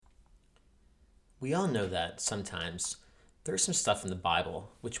We all know that sometimes there's some stuff in the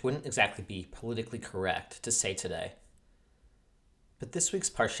Bible which wouldn't exactly be politically correct to say today. But this week's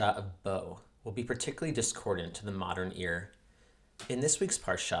Parsha of Bo will be particularly discordant to the modern ear. In this week's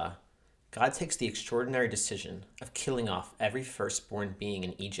Parsha, God takes the extraordinary decision of killing off every firstborn being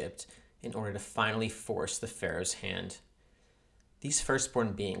in Egypt in order to finally force the Pharaoh's hand. These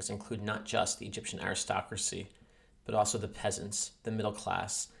firstborn beings include not just the Egyptian aristocracy, but also the peasants, the middle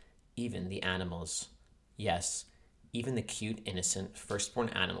class, even the animals. Yes, even the cute, innocent, firstborn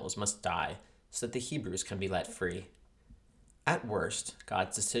animals must die so that the Hebrews can be let free. At worst,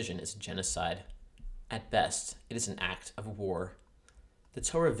 God's decision is genocide. At best, it is an act of war. The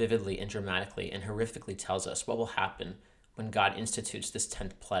Torah vividly and dramatically and horrifically tells us what will happen when God institutes this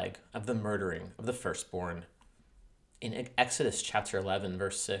 10th plague of the murdering of the firstborn. In Exodus chapter 11,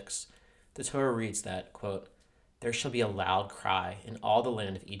 verse 6, the Torah reads that, quote, "There shall be a loud cry in all the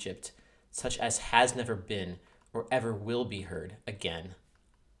land of Egypt, such as has never been or ever will be heard again."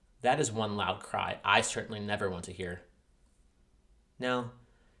 That is one loud cry I certainly never want to hear. Now,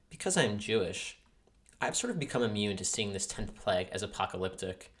 because I am Jewish, I've sort of become immune to seeing this 10th plague as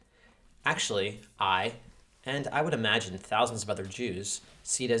apocalyptic. Actually, and I would imagine thousands of other Jews,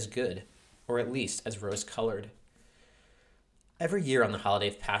 see it as good, or at least as rose-colored. Every year on the holiday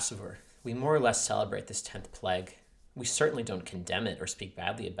of Passover, we more or less celebrate this 10th plague. We certainly don't condemn it or speak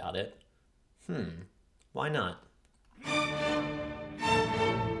badly about it. Why not?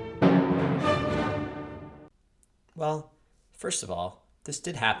 Well, first of all, this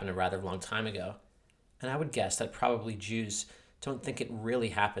did happen a rather long time ago, and I would guess that probably Jews don't think it really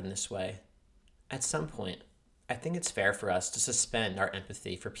happened this way. At some point, I think it's fair for us to suspend our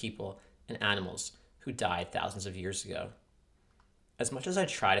empathy for people and animals who died thousands of years ago. As much as I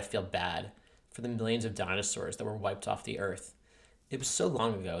try to feel bad for the millions of dinosaurs that were wiped off the earth, it was so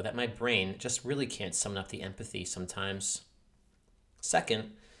long ago that my brain just really can't summon up the empathy sometimes.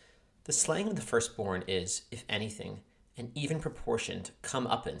 Second, the slaying of the firstborn is, if anything, an even proportioned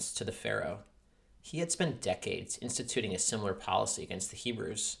comeuppance to the Pharaoh. He had spent decades instituting a similar policy against the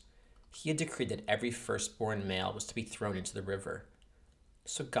Hebrews. He had decreed that every firstborn male was to be thrown into the river.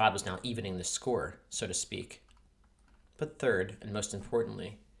 So God was now evening the score, so to speak. But third, and most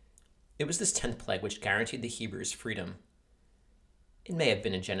importantly, it was this 10th plague which guaranteed the Hebrews freedom. It may have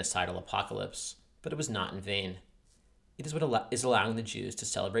been a genocidal apocalypse, but it was not in vain. It is what is allowing the Jews to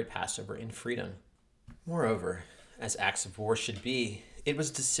celebrate Passover in freedom. Moreover, as acts of war should be, it was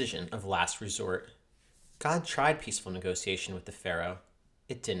a decision of last resort. God tried peaceful negotiation with the Pharaoh.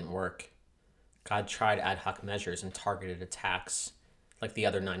 It didn't work. God tried ad hoc measures and targeted attacks, like the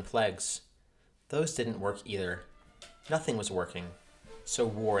other 9 plagues. Those didn't work either. Nothing was working, so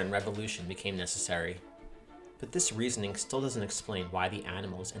war and revolution became necessary. But this reasoning still doesn't explain why the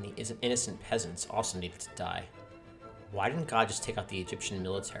animals and the innocent peasants also needed to die. Why didn't God just take out the Egyptian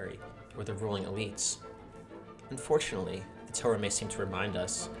military or the ruling elites? Unfortunately, the Torah may seem to remind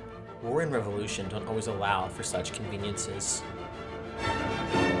us, war and revolution don't always allow for such conveniences.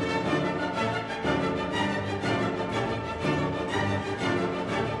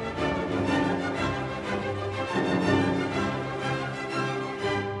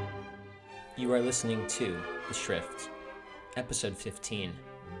 You are listening to The Shrift, Episode 15,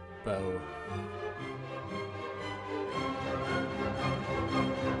 Bo.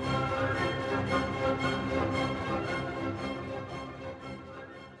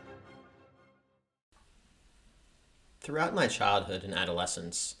 Throughout my childhood and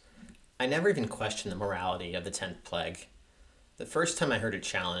adolescence, I never even questioned the morality of the 10th plague. The first time I heard it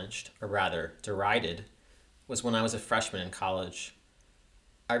challenged, or rather, derided, was when I was a freshman in college.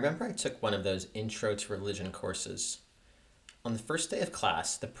 I remember I took one of those Intro to Religion courses. On the first day of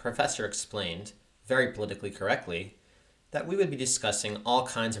class, the professor explained, very politically correctly, that we would be discussing all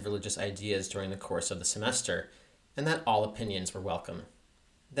kinds of religious ideas during the course of the semester, and that all opinions were welcome.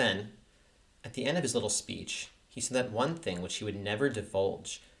 Then, at the end of his little speech, he said that one thing which he would never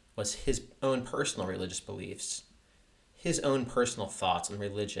divulge was his own personal religious beliefs. His own personal thoughts on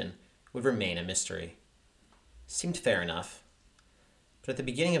religion would remain a mystery. Seemed fair enough. But at the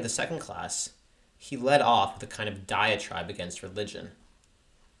beginning of the second class, he led off with a kind of diatribe against religion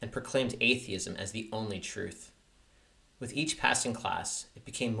and proclaimed atheism as the only truth. With each passing class, it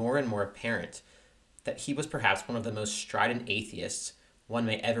became more and more apparent that he was perhaps one of the most strident atheists one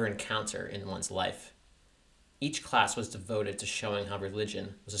may ever encounter in one's life. Each class was devoted to showing how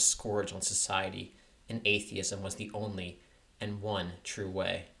religion was a scourge on society and atheism was the only and one true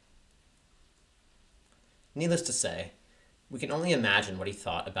way. Needless to say, we can only imagine what he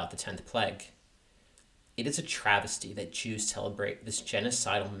thought about the 10th plague. It is a travesty that Jews celebrate this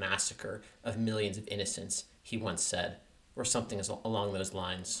genocidal massacre of millions of innocents, he once said, or something along those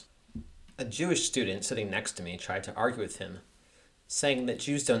lines. A Jewish student sitting next to me tried to argue with him, saying that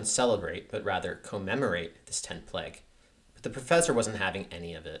Jews don't celebrate, but rather commemorate this 10th plague. But the professor wasn't having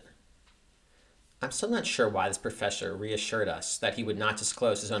any of it. I'm still not sure why this professor reassured us that he would not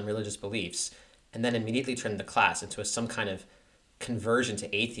disclose his own religious beliefs and then immediately turned the class into some kind of conversion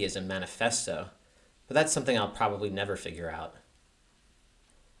to atheism manifesto, but that's something I'll probably never figure out.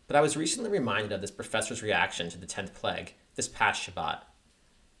 But I was recently reminded of this professor's reaction to the 10th plague this past Shabbat.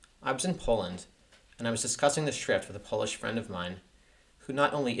 I was in Poland, and I was discussing the Schrift with a Polish friend of mine who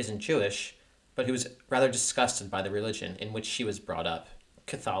not only isn't Jewish, but who was rather disgusted by the religion in which she was brought up,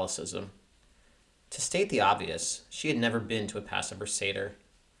 Catholicism. To state the obvious, she had never been to a Passover Seder.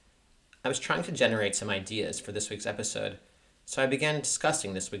 I was trying to generate some ideas for this week's episode, so I began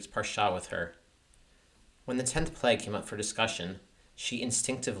discussing this week's Parsha with her. When the 10th plague came up for discussion, she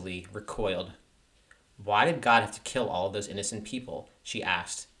instinctively recoiled. Why did God have to kill all of those innocent people? She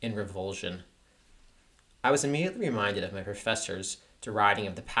asked, in revulsion. I was immediately reminded of my professor's deriding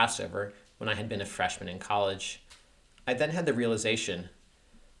of the Passover when I had been a freshman in college. I then had the realization,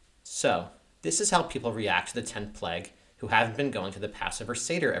 so, this is how people react to the 10th plague who haven't been going to the Passover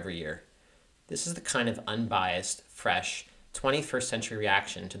Seder every year. This is the kind of unbiased, fresh, 21st century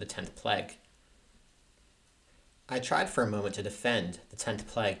reaction to the 10th plague. I tried for a moment to defend the 10th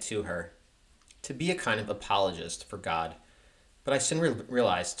plague to her, to be a kind of apologist for God, but I soon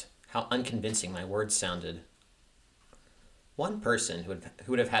realized how unconvincing my words sounded. One person who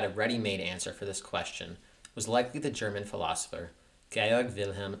would have had a ready-made answer for this question was likely the German philosopher Georg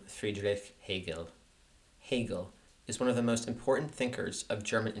Wilhelm Friedrich Hegel. Hegel is one of the most important thinkers of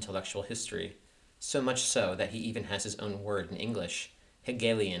German intellectual history, so much so that he even has his own word in English,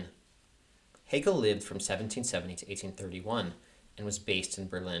 Hegelian. Hegel lived from 1770 to 1831 and was based in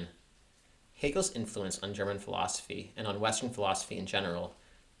Berlin. Hegel's influence on German philosophy and on Western philosophy in general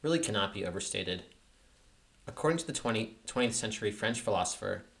really cannot be overstated. According to the 20th century French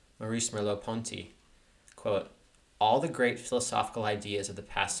philosopher Maurice Merleau-Ponty, quote, all the great philosophical ideas of the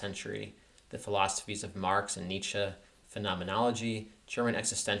past century, the philosophies of Marx and Nietzsche, phenomenology, German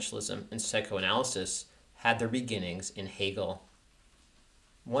existentialism, and psychoanalysis, had their beginnings in Hegel.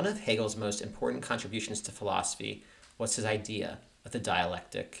 One of Hegel's most important contributions to philosophy was his idea of the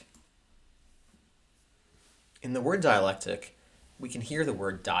dialectic. In the word dialectic, we can hear the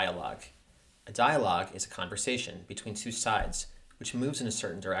word dialogue. A dialogue is a conversation between two sides which moves in a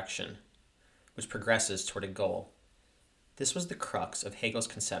certain direction, which progresses toward a goal. This was the crux of Hegel's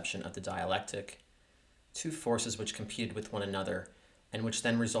conception of the dialectic. Two forces which competed with one another and which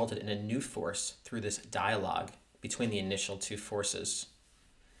then resulted in a new force through this dialogue between the initial two forces.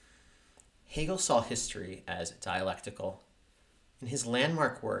 Hegel saw history as dialectical. In his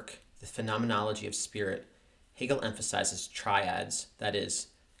landmark work, The Phenomenology of Spirit, Hegel emphasizes triads, that is,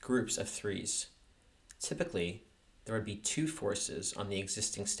 groups of threes. Typically, there would be two forces on the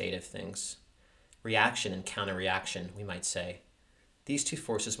existing state of things. Reaction and counter-reaction, we might say. These two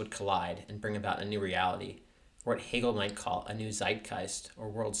forces would collide and bring about a new reality, or what Hegel might call a new zeitgeist, or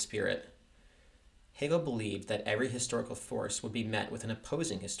world spirit. Hegel believed that every historical force would be met with an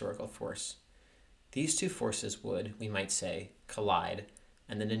opposing historical force. These two forces would, we might say, collide,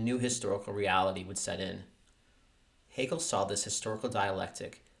 and then a new historical reality would set in. Hegel saw this historical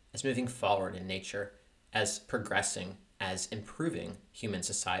dialectic as moving forward in nature, as progressing, as improving human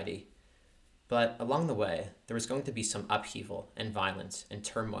society. But along the way, there was going to be some upheaval and violence and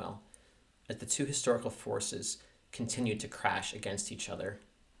turmoil as the two historical forces continued to crash against each other.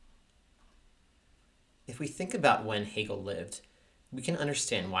 If we think about when Hegel lived, we can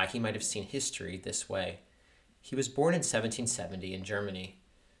understand why he might have seen history this way. He was born in 1770 in Germany,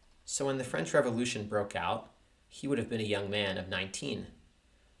 so when the French Revolution broke out, he would have been a young man of 19.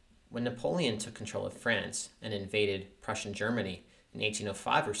 When Napoleon took control of France and invaded Prussian Germany in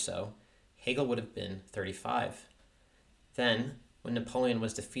 1805 or so, Hegel would have been 35. Then, when Napoleon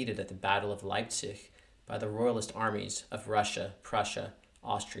was defeated at the Battle of Leipzig by the royalist armies of Russia, Prussia,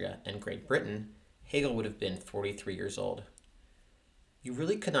 Austria, and Great Britain, Hegel would have been 43 years old. You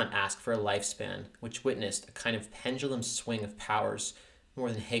really could not ask for a lifespan which witnessed a kind of pendulum swing of powers more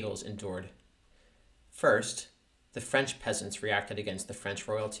than Hegel's endured. First, the French peasants reacted against the French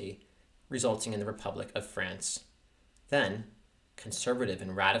royalty, resulting in the Republic of France. Then, conservative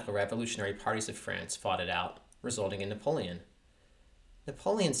and radical revolutionary parties of France fought it out, resulting in Napoleon.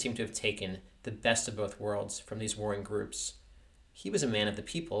 Napoleon seemed to have taken the best of both worlds from these warring groups. He was a man of the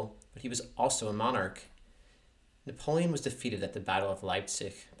people, but he was also a monarch. Napoleon was defeated at the Battle of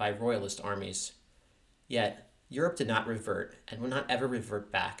Leipzig by royalist armies. Yet, Europe did not revert and would not ever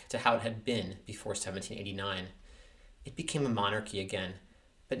revert back to how it had been before 1789. It became a monarchy again,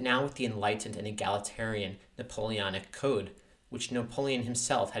 but now with the enlightened and egalitarian Napoleonic code, which Napoleon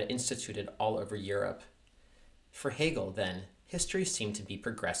himself had instituted all over Europe. For Hegel, then, history seemed to be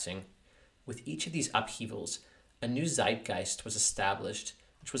progressing. With each of these upheavals, a new zeitgeist was established,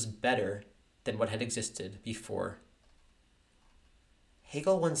 which was better than what had existed before.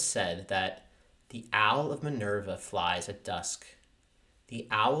 Hegel once said that the owl of Minerva flies at dusk. The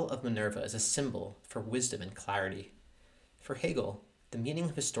owl of Minerva is a symbol for wisdom and clarity. For Hegel, the meaning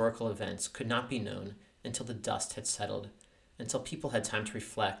of historical events could not be known until the dust had settled, until people had time to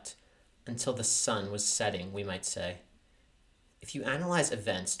reflect, until the sun was setting, we might say. If you analyze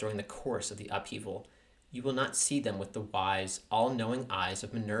events during the course of the upheaval, you will not see them with the wise, all-knowing eyes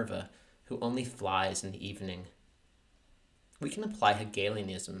of Minerva, who only flies in the evening. We can apply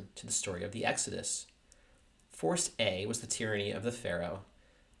Hegelianism to the story of the Exodus. Force A was the tyranny of the Pharaoh.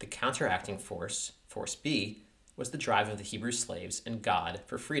 The counteracting force, Force B, was the drive of the Hebrew slaves and God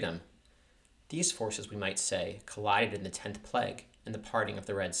for freedom. These forces, we might say, collided in the 10th plague and the parting of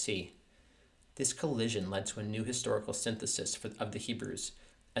the Red Sea. This collision led to a new historical synthesis of the Hebrews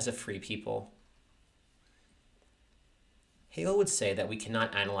as a free people. Hegel would say that we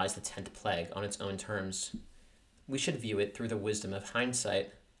cannot analyze the 10th plague on its own terms. We should view it through the wisdom of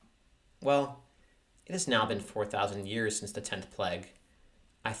hindsight. Well, it has now been 4,000 years since the 10th plague.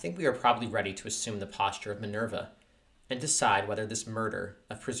 I think we are probably ready to assume the posture of Minerva and decide whether this murder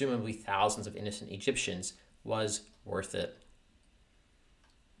of presumably thousands of innocent Egyptians was worth it.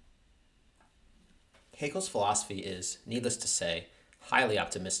 Hegel's philosophy is, needless to say, highly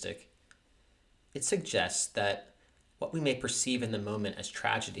optimistic. It suggests that what we may perceive in the moment as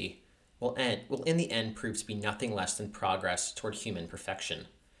tragedy will in the end prove to be nothing less than progress toward human perfection.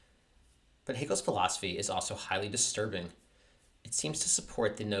 But Hegel's philosophy is also highly disturbing. It seems to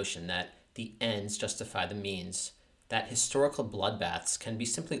support the notion that the ends justify the means, that historical bloodbaths can be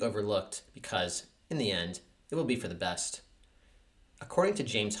simply overlooked because, in the end, it will be for the best. According to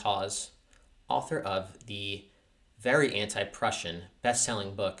James Hawes, author of the very anti-Prussian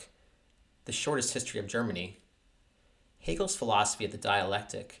best-selling book, The Shortest History of Germany, Hegel's philosophy of the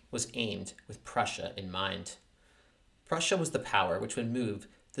Dialectic was aimed with Prussia in mind. Prussia was the power which would move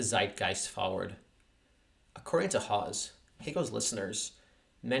the zeitgeist forward. According to Hawes, Hegel's listeners,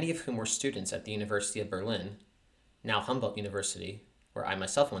 many of whom were students at the University of Berlin, now Humboldt University, where I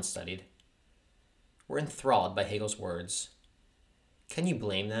myself once studied, were enthralled by Hegel's words. Can you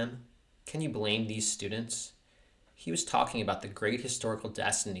blame them? Can you blame these students? He was talking about the great historical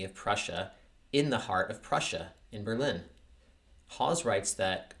destiny of Prussia in the heart of Prussia, in Berlin. Hawes writes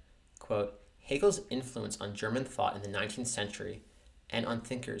that, quote, Hegel's influence on German thought in the 19th century and on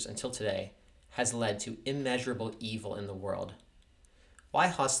thinkers until today has led to immeasurable evil in the world. Why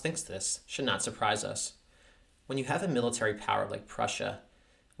Hawes thinks this should not surprise us. When you have a military power like Prussia,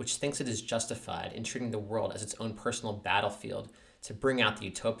 which thinks it is justified in treating the world as its own personal battlefield to bring out the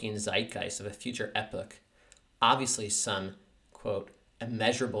utopian zeitgeist of a future epoch, obviously some, quote,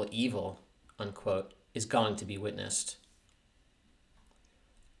 immeasurable evil, unquote, is going to be witnessed.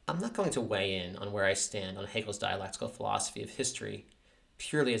 I'm not going to weigh in on where I stand on Hegel's dialectical philosophy of history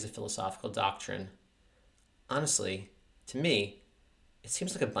purely as a philosophical doctrine. Honestly, to me, it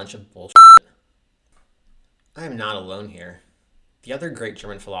seems like a bunch of bullshit. I am not alone here. The other great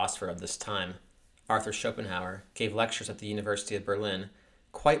German philosopher of this time, Arthur Schopenhauer, gave lectures at the University of Berlin,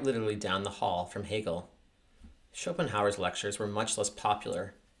 quite literally down the hall from Hegel. Schopenhauer's lectures were much less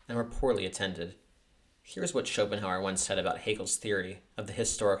popular and were poorly attended. Here's what Schopenhauer once said about Hegel's theory of the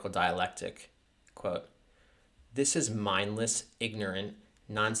historical dialectic. Quote, this is mindless, ignorant,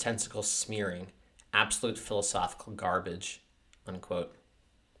 nonsensical smearing, absolute philosophical garbage, unquote.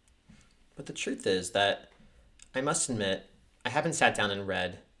 But the truth is that, I must admit, I haven't sat down and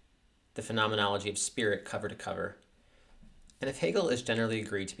read The Phenomenology of Spirit cover to cover. And if Hegel is generally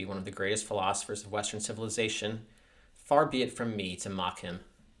agreed to be one of the greatest philosophers of Western civilization, far be it from me to mock him.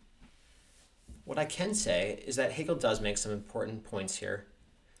 What I can say is that Hegel does make some important points here.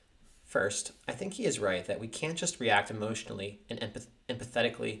 First, I think he is right that we can't just react emotionally and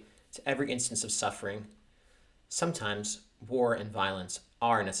empathetically to every instance of suffering. Sometimes war and violence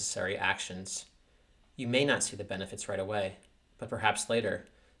are necessary actions. You may not see the benefits right away, but perhaps later,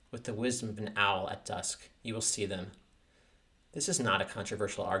 with the wisdom of an owl at dusk, you will see them. This is not a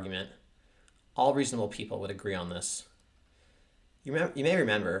controversial argument. All reasonable people would agree on this. You may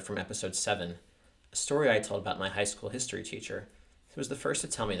remember from episode 7, a story I told about my high school history teacher, who was the first to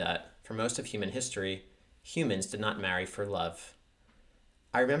tell me that, for most of human history, humans did not marry for love.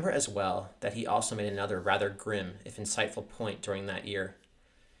 I remember as well that he also made another rather grim, if insightful, point during that year.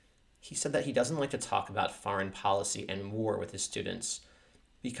 He said that he doesn't like to talk about foreign policy and war with his students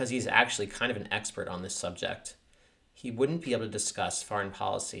because he's actually kind of an expert on this subject. He wouldn't be able to discuss foreign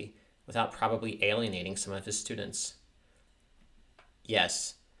policy without probably alienating some of his students.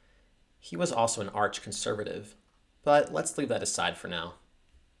 Yes, he was also an arch conservative, but let's leave that aside for now.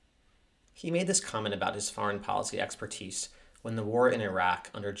 He made this comment about his foreign policy expertise when the war in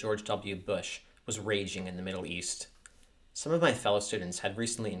Iraq under George W. Bush was raging in the Middle East. Some of my fellow students had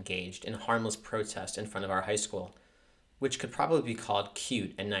recently engaged in a harmless protest in front of our high school, which could probably be called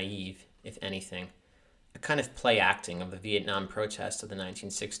cute and naive, if anything, a kind of play acting of the Vietnam protests of the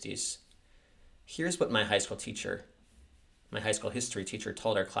 1960s. Here's what my high school history teacher,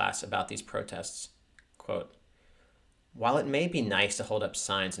 told our class about these protests. Quote, "While it may be nice to hold up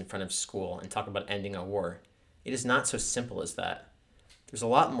signs in front of school and talk about ending a war, it is not so simple as that. There's a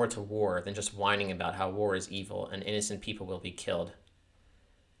lot more to war than just whining about how war is evil and innocent people will be killed."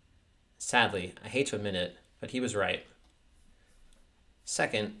 Sadly, I hate to admit it, but he was right.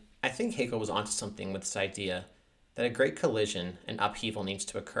 Second, I think Hegel was onto something with this idea that a great collision and upheaval needs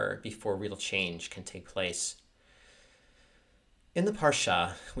to occur before real change can take place. In the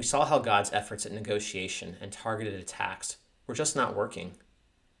Parsha, we saw how God's efforts at negotiation and targeted attacks were just not working.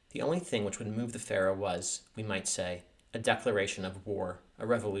 The only thing which would move the Pharaoh was, we might say, a declaration of war, a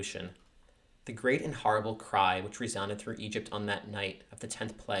revolution. The great and horrible cry which resounded through Egypt on that night of the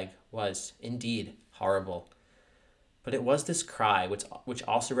 10th plague was, indeed, horrible. But it was this cry which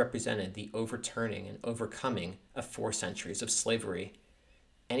also represented the overturning and overcoming of 4 centuries of slavery.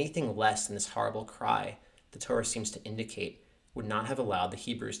 Anything less than this horrible cry, the Torah seems to indicate, would not have allowed the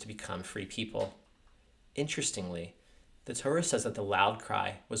Hebrews to become free people. Interestingly, the Torah says that the loud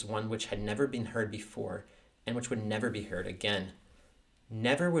cry was one which had never been heard before and which would never be heard again.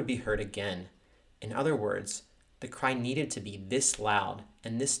 Never would be heard again. In other words, the cry needed to be this loud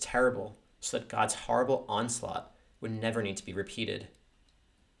and this terrible so that God's horrible onslaught would never need to be repeated.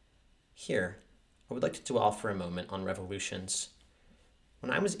 Here, I would like to dwell for a moment on revolutions.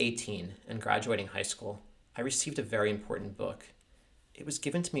 When I was 18 and graduating high school, I received a very important book. It was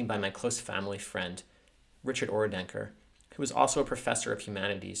given to me by my close family friend, Richard Orodenker, who was also a professor of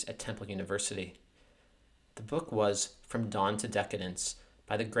humanities at Temple University. The book was From Dawn to Decadence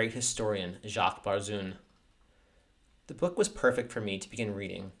by the great historian Jacques Barzun. The book was perfect for me to begin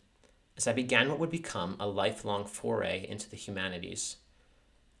reading, as I began what would become a lifelong foray into the humanities.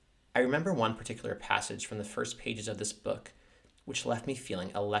 I remember one particular passage from the first pages of this book, which left me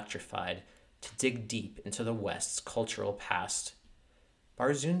feeling electrified to dig deep into the West's cultural past.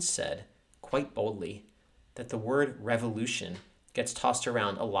 Barzun said, quite boldly, that the word revolution gets tossed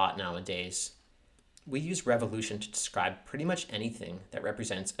around a lot nowadays. We use revolution to describe pretty much anything that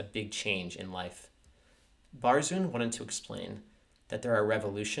represents a big change in life. Barzun wanted to explain that there are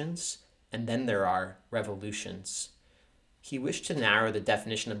revolutions and then there are revolutions. He wished to narrow the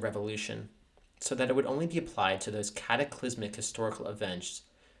definition of revolution so that it would only be applied to those cataclysmic historical events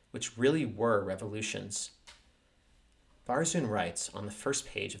which really were revolutions. Barzun writes on the first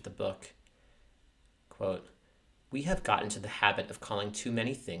page of the book, quote, "We have got into the habit of calling too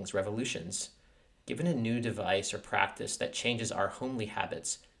many things revolutions. Given a new device or practice that changes our homely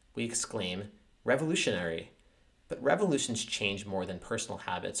habits, we exclaim, 'Revolutionary!' But revolutions change more than personal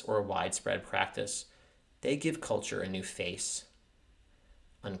habits or a widespread practice. They give culture a new face."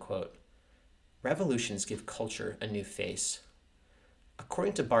 Unquote. Revolutions give culture a new face.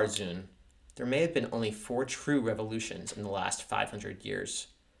 According to Barzun, there may have been only 4 true revolutions in the last 500 years.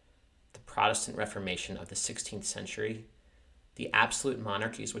 The Protestant Reformation of the 16th century, the absolute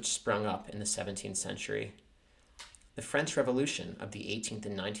monarchies which sprung up in the 17th century, the French Revolution of the 18th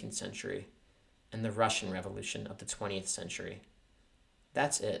and 19th century, and the Russian Revolution of the 20th century.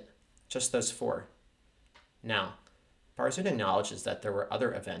 That's it, just those 4. Now, Barzun acknowledges that there were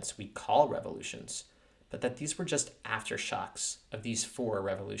other events we call revolutions, but that these were just aftershocks of these 4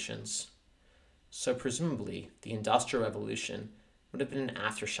 revolutions. So presumably, the Industrial Revolution would have been an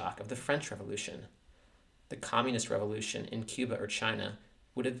aftershock of the French Revolution. The Communist Revolution in Cuba or China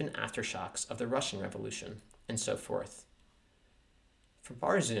would have been aftershocks of the Russian Revolution, and so forth. For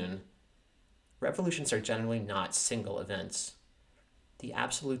Barzun, revolutions are generally not single events. The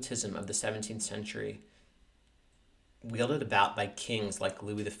absolutism of the 17th century, wielded about by kings like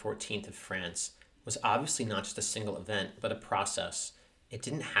Louis XIV of France, was obviously not just a single event, but a process. It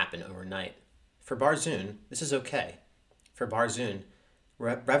didn't happen overnight. For Barzun, this is okay. For Barzun,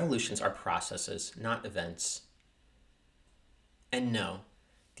 revolutions are processes, not events. And no,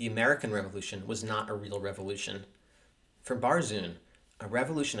 the American Revolution was not a real revolution. For Barzun, A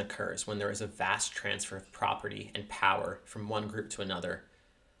revolution occurs when there is a vast transfer of property and power from one group to another.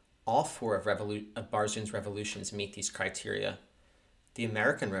 All four of Barzoon's revolutions meet these criteria. The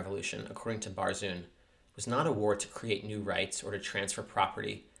American Revolution, according to Barzoon, was not a war to create new rights or to transfer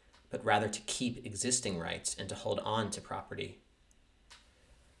property, but rather to keep existing rights and to hold on to property.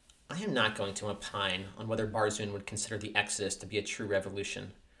 I am not going to opine on whether Barzoon would consider the Exodus to be a true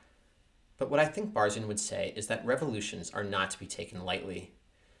revolution. But what I think Barzoon would say is that revolutions are not to be taken lightly.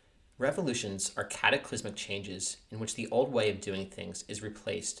 Revolutions are cataclysmic changes in which the old way of doing things is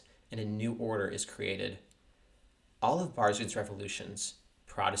replaced and a new order is created. All of Barzoon's revolutions,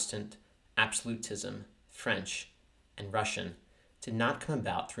 Protestant, absolutism, French, and Russian, did not come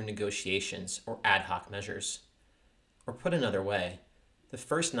about through negotiations or ad hoc measures. Or put another way, the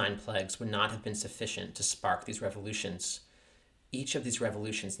first 9 plagues would not have been sufficient to spark these revolutions. Each of these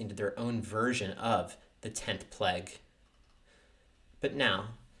revolutions needed their own version of the 10th plague. But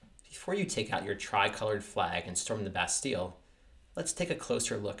now, before you take out your tricolored flag and storm the Bastille, let's take a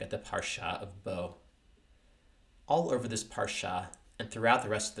closer look at the Parsha of Bo. All over this Parsha, and throughout the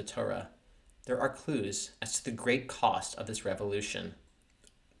rest of the Torah, there are clues as to the great cost of this revolution.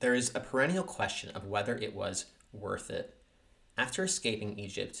 There is a perennial question of whether it was worth it. After escaping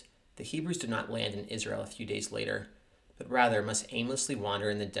Egypt, the Hebrews do not land in Israel a few days later, but rather must aimlessly wander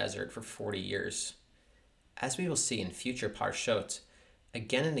in the desert for 40 years. As we will see in future Parshot,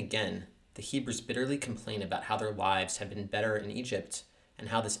 again and again, the Hebrews bitterly complain about how their lives had been better in Egypt and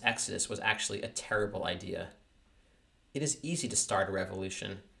how this exodus was actually a terrible idea. It is easy to start a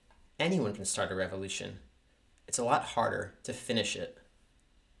revolution. Anyone can start a revolution. It's a lot harder to finish it.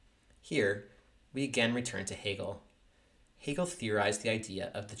 Here, we again return to Hegel. Hegel theorized the idea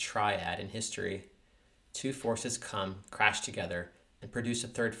of the triad in history. 2 forces come, crash together, and produce a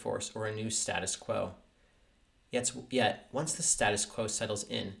third force or a new status quo. Yet, once the status quo settles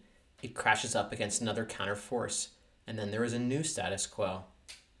in, it crashes up against another counter force, and then there is a new status quo,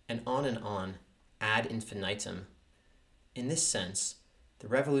 and on, ad infinitum. In this sense, the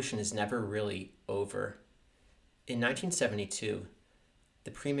revolution is never really over. In 1972,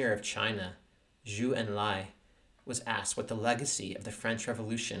 the premier of China, Zhou Enlai, was asked what the legacy of the French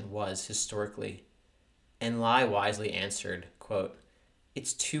Revolution was historically. Enlai wisely answered, quote,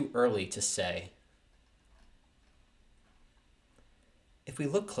 "It's too early to say." If we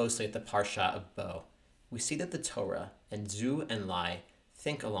look closely at the Parsha of Bo, we see that the Torah and Zhou Enlai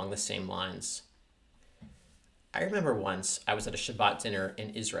think along the same lines. I remember once I was at a Shabbat dinner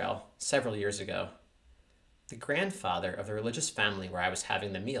in Israel several years ago. The grandfather of the religious family where I was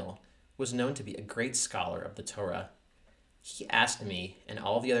having the meal was known to be a great scholar of the Torah. He asked me and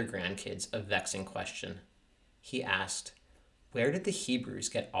all the other grandkids a vexing question. He asked, where did the Hebrews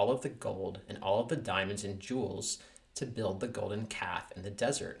get all of the gold and all of the diamonds and jewels to build the golden calf in the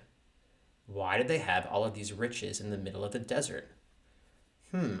desert? Why did they have all of these riches in the middle of the desert?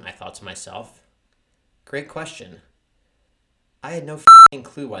 I thought to myself. Great question. I had no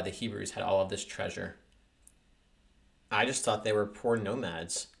clue why the Hebrews had all of this treasure. I just thought they were poor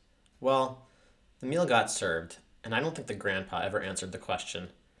nomads. Well, the meal got served, and I don't think the grandpa ever answered the question.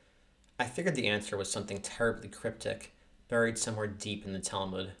 I figured the answer was something terribly cryptic, buried somewhere deep in the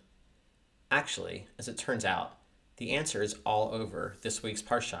Talmud. Actually, as it turns out, the answer is all over this week's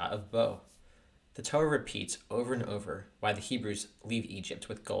Parsha of Bo. The Torah repeats over and over why the Hebrews leave Egypt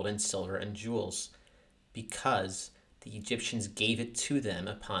with gold and silver and jewels. Because the Egyptians gave it to them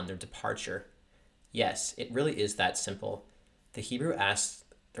upon their departure. Yes, it really is that simple. The Hebrew asked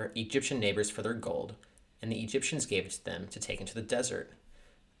their Egyptian neighbors for their gold, and the Egyptians gave it to them to take into the desert.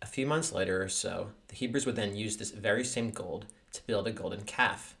 A few months later or so, the Hebrews would then use this very same gold to build a golden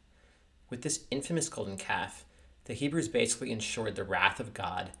calf. With this infamous golden calf, the Hebrews basically ensured the wrath of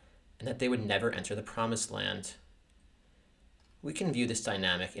God and that they would never enter the promised land. We can view this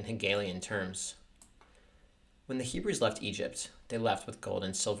dynamic in Hegelian terms. When the Hebrews left Egypt, they left with gold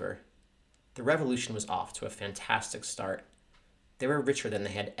and silver. The revolution was off to a fantastic start. They were richer than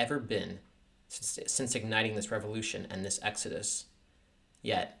they had ever been since igniting this revolution and this exodus.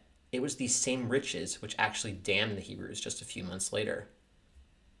 Yet, it was these same riches which actually damned the Hebrews just a few months later.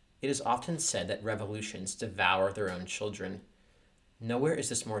 It is often said that revolutions devour their own children. Nowhere is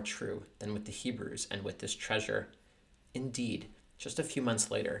this more true than with the Hebrews and with this treasure. Indeed, just a few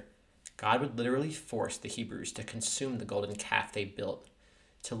months later, God would literally force the Hebrews to consume the golden calf they built,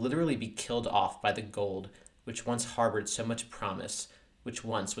 to literally be killed off by the gold which once harbored so much promise, which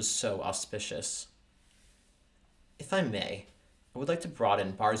once was so auspicious. If I may, I would like to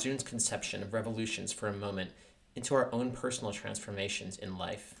broaden Barzoon's conception of revolutions for a moment into our own personal transformations in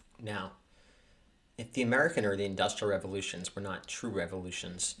life. Now, If the American or the Industrial revolutions were not true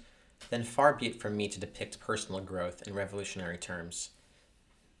revolutions, then far be it from me to depict personal growth in revolutionary terms.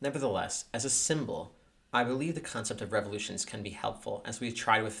 Nevertheless, as a symbol, I believe the concept of revolutions can be helpful as we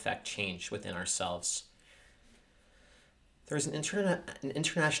try to effect change within ourselves. There is an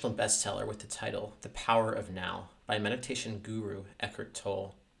international bestseller with the title The Power of Now by meditation guru Eckhart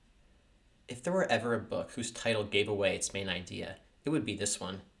Tolle. If there were ever a book whose title gave away its main idea, it would be this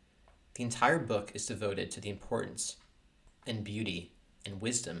one. The entire book is devoted to the importance and beauty and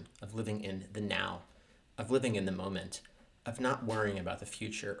wisdom of living in the now, of living in the moment, of not worrying about the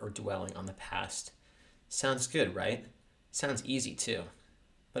future or dwelling on the past. Sounds good, right? Sounds easy too.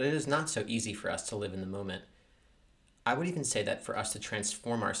 But it is not so easy for us to live in the moment. I would even say that for us to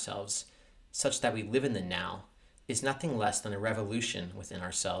transform ourselves such that we live in the now is nothing less than a revolution within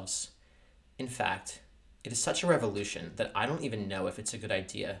ourselves. In fact, it is such a revolution that I don't even know if it's a good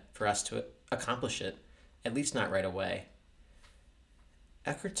idea for us to accomplish it, at least not right away.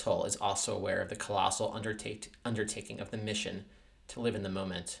 Eckhart Tolle is also aware of the colossal undertaking of the mission to live in the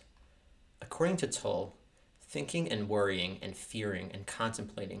moment. According to Tolle, thinking and worrying and fearing and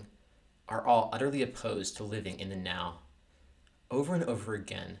contemplating are all utterly opposed to living in the now. Over and over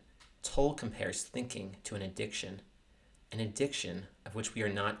again, Tolle compares thinking to an addiction of which we are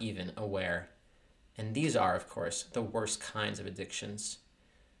not even aware. And these are, of course, the worst kinds of addictions.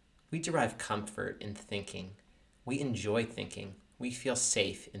 We derive comfort in thinking. We enjoy thinking. We feel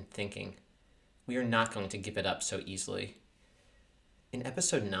safe in thinking. We are not going to give it up so easily. In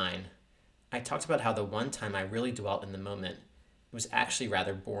episode 9, I talked about how the one time I really dwelt in the moment, it was actually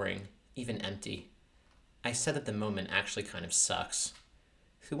rather boring, even empty. I said that the moment actually kind of sucks.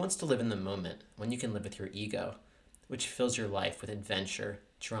 Who wants to live in the moment when you can live with your ego, which fills your life with adventure,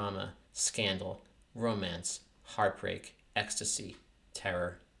 drama, scandal, romance, heartbreak, ecstasy,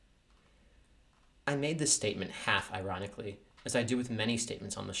 terror? I made this statement half ironically, as I do with many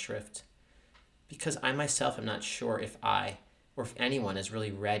statements on the Schrift, because I myself am not sure if I, or if anyone is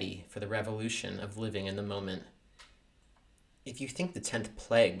really ready for the revolution of living in the moment. If you think the 10th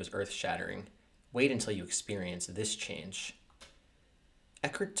plague was earth-shattering, wait until you experience this change.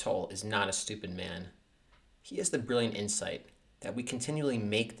 Eckhart Tolle is not a stupid man. He has the brilliant insight that we continually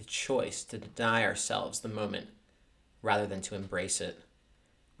make the choice to deny ourselves the moment rather than to embrace it.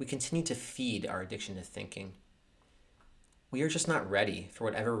 We continue to feed our addiction to thinking. We are just not ready, for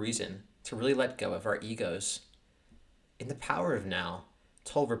whatever reason, to really let go of our egos. In The Power of Now,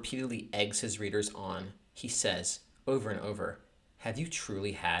 Tolle repeatedly eggs his readers on. He says, over and over, have you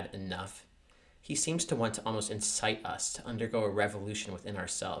truly had enough? He seems to want to almost incite us to undergo a revolution within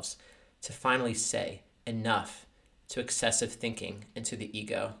ourselves, to finally say, enough, to excessive thinking and to the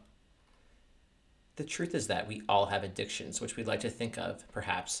ego. The truth is that we all have addictions which we'd like to think of,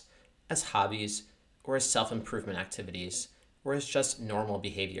 perhaps, as hobbies, or as self-improvement activities, or as just normal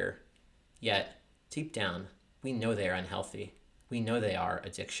behavior. Yet, deep down, we know they are unhealthy. We know they are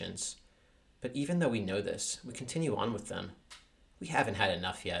addictions. But even though we know this, we continue on with them. We haven't had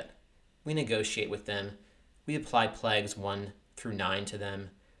enough yet. We negotiate with them. We apply plagues 1 through 9 to them,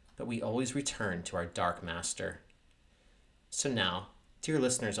 but we always return to our dark master. So now, dear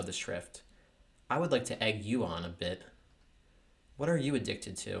listeners of the Schrift, I would like to egg you on a bit. What are you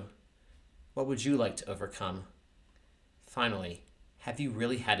addicted to? What would you like to overcome? Finally, have you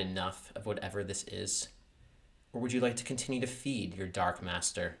really had enough of whatever this is? Or would you like to continue to feed your dark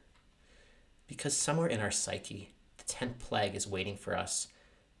master? Because somewhere in our psyche, the 10th plague is waiting for us,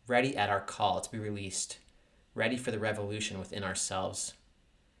 ready at our call to be released, ready for the revolution within ourselves.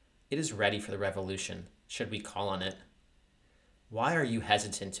 It is ready for the revolution, should we call on it. Why are you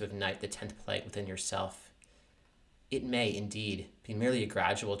hesitant to ignite the 10th plague within yourself? It may, indeed, be merely a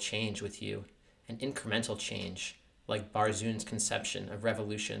gradual change with you, an incremental change, like Barzoon's conception of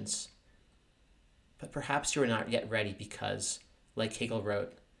revolutions. But perhaps you are not yet ready because, like Hegel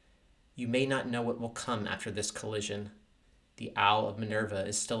wrote, you may not know what will come after this collision. The owl of Minerva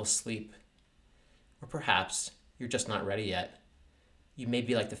is still asleep. Or perhaps you're just not ready yet. You may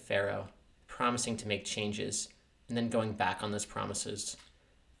be like the Pharaoh, promising to make changes, and then going back on those promises,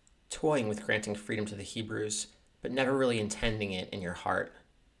 toying with granting freedom to the Hebrews, but never really intending it in your heart.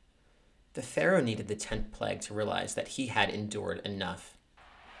 The Pharaoh needed the 10th plague to realize that he had endured enough.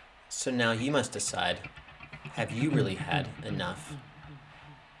 So now you must decide, have you really had enough?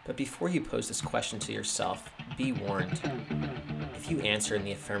 But before you pose this question to yourself, be warned. If you answer in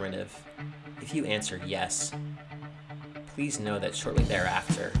the affirmative, if you answer yes, please know that shortly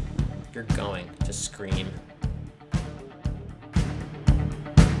thereafter, you're going to scream.